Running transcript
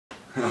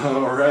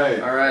Alright.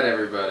 Alright,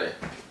 everybody.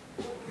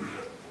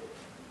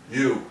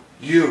 You.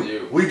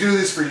 We do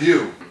this for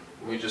you.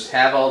 We just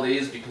have all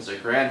these because our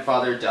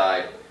grandfather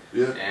died.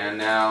 Yeah. And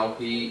now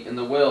he, in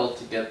the will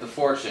to get the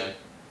fortune,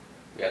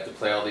 we have to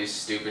play all these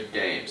stupid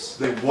games.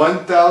 The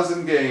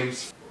 1,000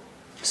 games.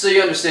 So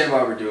you understand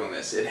why we're doing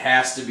this. It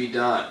has to be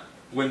done.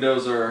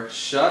 Windows are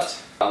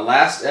shut.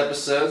 Last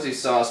episodes you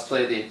saw us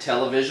play the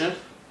Intellivision.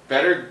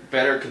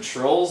 Better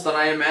controls than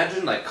I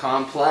imagined, like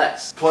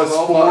complex. Plus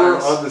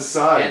 4 on the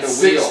side. And a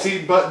 16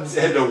 wheel. buttons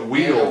and a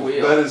wheel.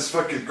 That is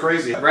fucking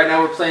crazy. Right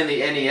now we're playing the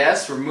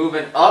NES. We're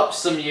moving up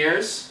some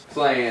years.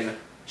 Playing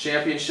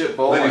Championship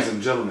Bowling. Ladies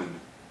and gentlemen,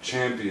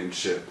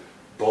 Championship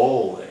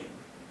Bowling.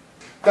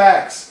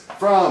 Facts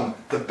from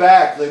the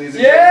back, ladies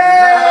and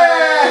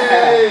gentlemen.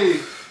 Hey!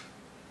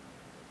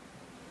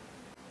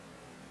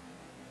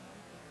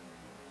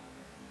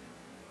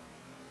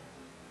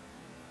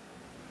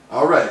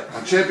 Alright,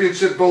 on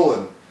Championship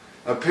Bowling,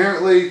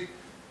 apparently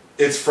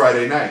it's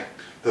Friday night.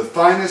 The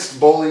finest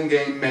bowling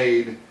game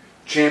made,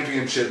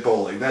 Championship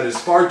Bowling. That is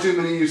far too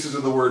many uses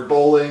of the word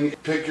bowling.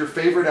 Pick your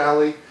favorite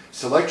alley,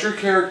 select your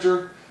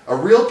character, a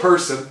real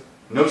person,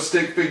 no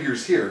stick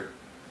figures here.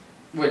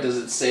 Wait, does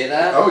it say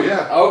that? Oh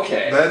yeah.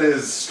 Okay. That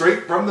is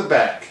straight from the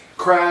back.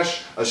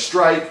 Crash, a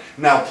strike,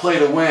 now play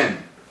to win.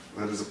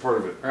 That is a part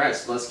of it. Alright,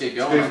 so let's get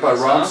going. It's by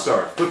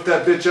Romstar. Flip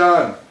that bitch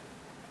on.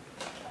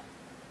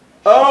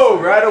 Oh,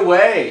 right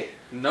away.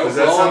 No Because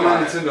that's how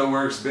bowling. Nintendo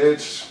works,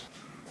 bitch.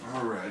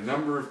 Alright,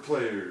 number of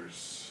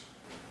players.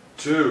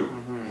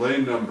 2.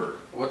 Lane number.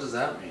 What does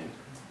that mean?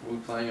 Are we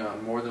playing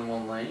on more than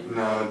one lane?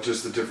 No,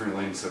 just the different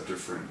lanes have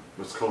different,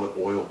 let's call it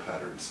oil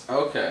patterns.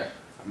 Okay.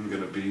 I'm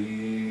gonna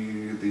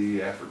be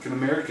the African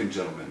American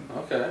gentleman.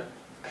 Okay.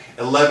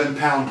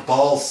 11-pound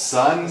balls,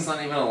 son. That's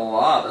not even a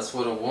lot. That's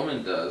what a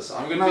woman does.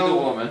 I'm gonna be the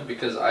woman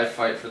because I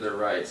fight for their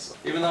rights.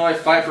 Even though I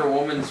fight for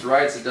women's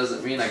rights, it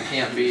doesn't mean I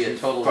can't be a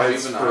total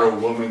Fights juvenile. for a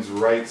woman's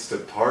rights to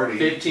party.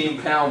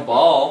 15-pound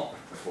ball.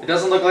 It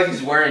doesn't look like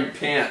he's wearing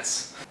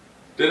pants.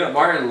 Didn't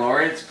Martin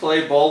Lawrence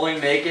play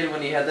bowling naked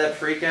when he had that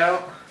freak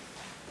out?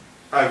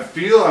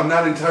 I'm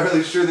not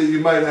entirely sure that you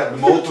might have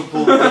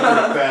multiple different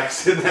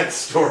facts in that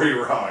story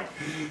wrong.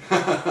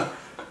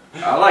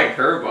 I like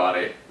her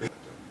body.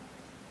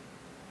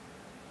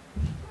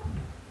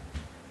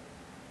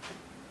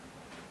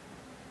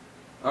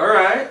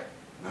 Alright.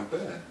 Not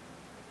bad.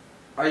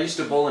 I used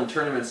to bowl in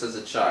tournaments as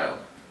a child.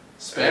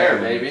 Spare,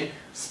 baby.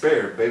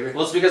 Spare, baby.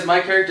 Well, it's because my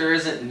character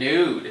isn't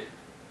nude.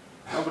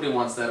 Nobody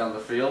wants that on the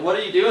field. What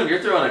are you doing?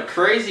 You're throwing a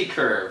crazy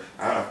curve.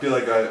 I feel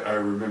like I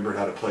remembered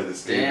how to play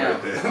this game Damn.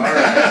 right then.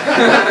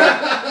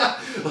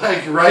 Alright.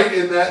 Like right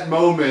in that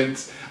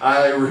moment,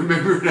 I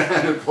remembered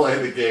how to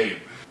play the game.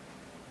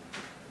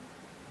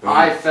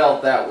 I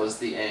felt that was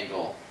the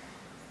angle.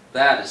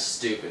 That is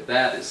stupid.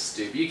 That is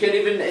stupid. You can't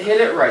even hit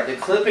it right. The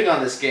clipping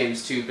on this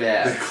game's too The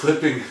bad.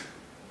 clipping.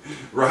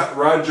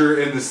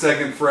 Roger in the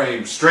second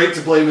frame, straight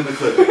to blaming the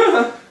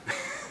clipping.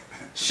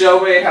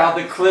 Show me how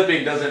the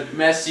clipping doesn't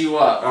mess you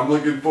up. I'm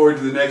looking forward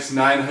to the next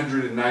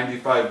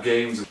 995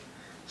 games.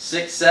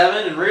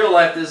 6-7. In real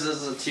life, this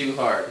isn't too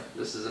hard.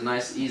 This is a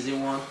nice, easy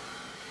one.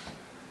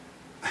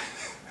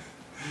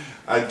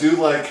 I do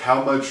like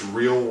how much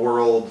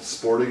real-world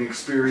sporting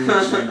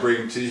experience you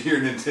bring to your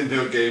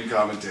Nintendo game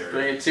commentary.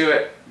 Bring it to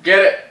it. Get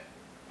it.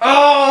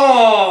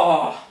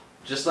 Oh!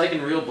 Just like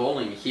in real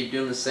bowling, you keep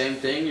doing the same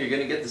thing, you're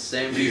going to get the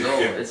same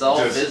result. It's all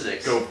just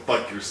physics. Go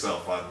fuck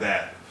yourself on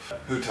that.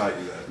 Who taught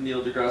you that?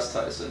 Neil deGrasse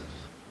Tyson.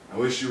 I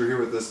wish you were here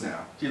with us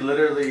now. He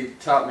literally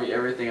taught me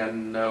everything I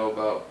know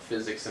about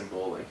physics and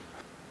bowling.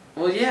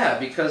 Well, yeah,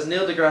 because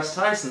Neil deGrasse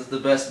Tyson's the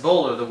best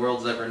bowler the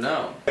world's ever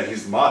known.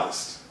 He's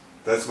modest.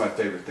 That's my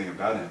favorite thing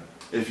about him.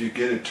 If you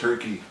get a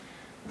turkey,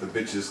 the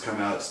bitches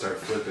come out and start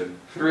flipping.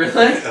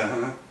 Really?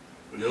 Uh-huh.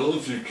 Well,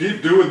 if you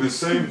keep doing the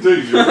same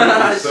thing, you'll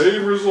get the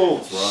same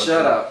results, Roger.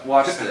 Shut up.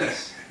 Watch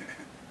this.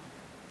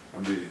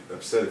 I'll be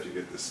upset if you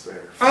get this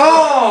spare.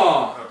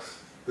 Oh!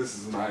 This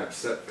is my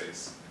upset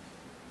face.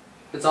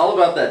 It's all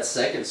about that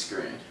second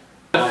screen.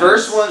 The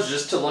first one's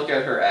just to look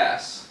at her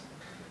ass.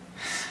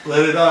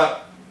 Split it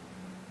up.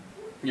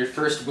 Your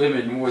first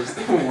women was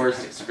the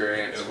worst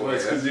experience. It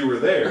was because you were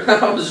there.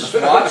 I was just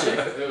watching.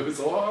 It was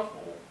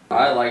awful.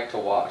 I like to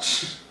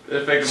watch.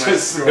 It affected my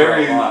Just score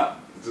very, a lot.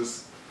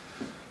 just.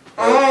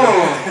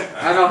 Oh!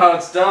 I know how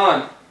it's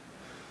done.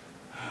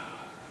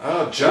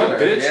 Oh, jump,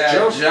 bitch! Yeah,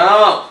 Jump!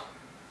 jump!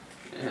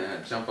 Yeah,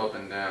 jump up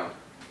and down.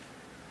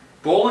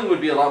 Bowling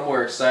would be a lot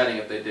more exciting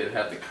if they did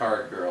have the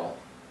card girl.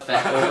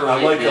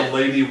 I like a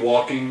lady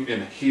walking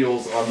in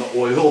heels on the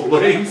oil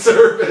lane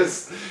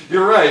surface.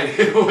 You're right,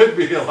 it would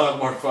be a lot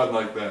more fun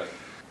like that.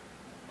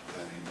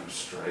 That ain't no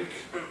strike.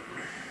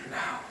 No.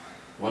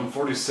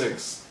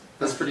 146.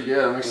 That's pretty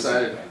good, I'm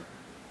excited.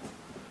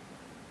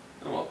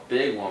 I'm a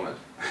big woman.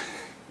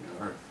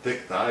 Her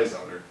thick thighs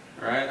on her.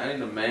 Right? I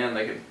need a man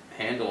that can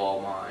handle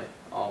all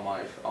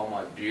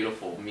my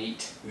beautiful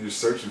meat. You're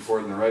searching for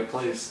it in the right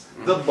place.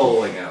 The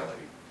bowling alley.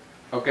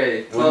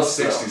 Okay, close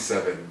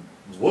 167.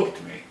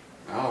 Whooped me.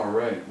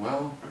 Alright,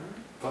 well,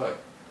 fuck.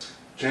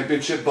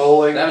 Championship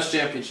Bowling. That was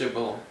Championship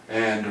Bowling.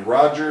 And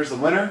Roger's the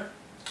winner.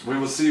 We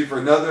will see you for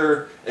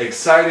another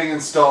exciting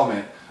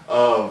installment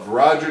of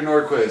Roger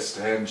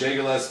Norquist and Jay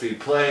Gillespie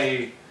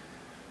play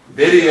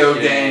video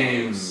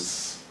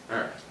games.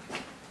 Alright.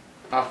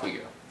 Off we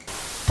go.